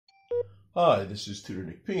Hi, this is Tutor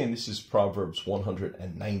Nick P, and this is Proverbs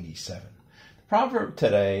 197. The proverb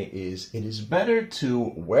today is, it is better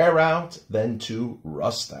to wear out than to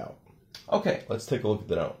rust out. Okay, let's take a look at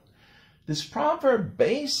the note. This proverb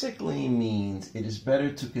basically means it is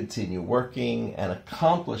better to continue working and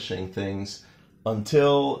accomplishing things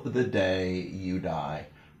until the day you die,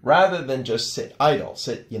 rather than just sit idle,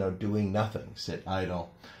 doing nothing, sit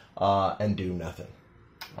idle and do nothing.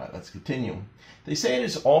 All right, let's continue. They say it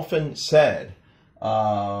is often said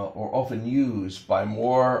or often used by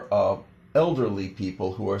more elderly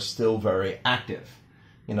people who are still very active.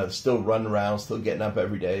 You know, still running around, still getting up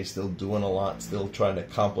every day, still doing a lot, still trying to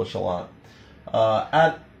accomplish a lot.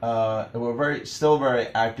 We're still very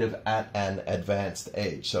active at an advanced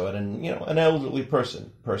age. So at an elderly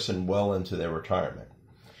person well into their retirement.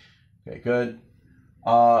 Okay, good.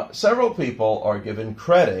 Several people are given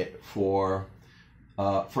credit for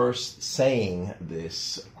first saying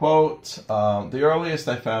this quote. The earliest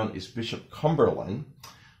I found is Bishop Cumberland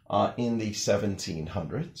in the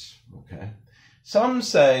 1700s. Okay. Some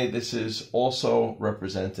say this is also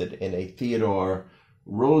represented in a Theodore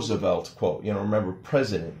Roosevelt quote. Remember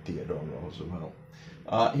President Theodore Roosevelt.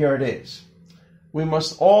 Here it is. We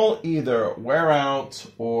must all either wear out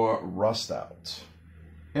or rust out.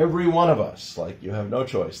 Every one of us, you have no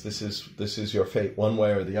choice. This is your fate, one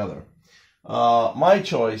way or the other. My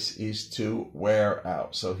choice is to wear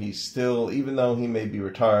out. So he's still, even though he may be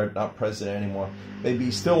retired, not president anymore, maybe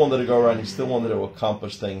he still wanted to go around, he still wanted to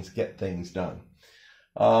accomplish things, get things done.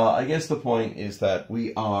 I guess the point is that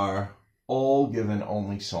we are all given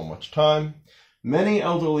only so much time. Many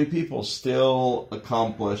elderly people still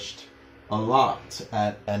accomplished a lot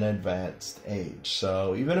at an advanced age.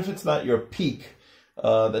 So even if it's not your peak,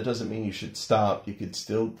 that doesn't mean you should stop. You could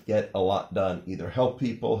still get a lot done. Either help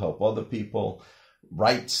people, help other people,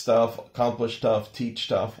 write stuff, accomplish stuff, teach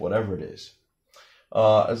stuff, whatever it is.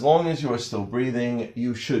 As long as you are still breathing,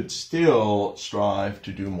 you should still strive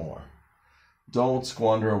to do more. Don't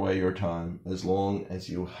squander away your time as long as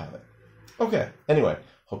you have it. Okay, anyway,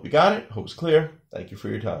 hope you got it. Hope it's clear. Thank you for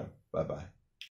your time. Bye-bye.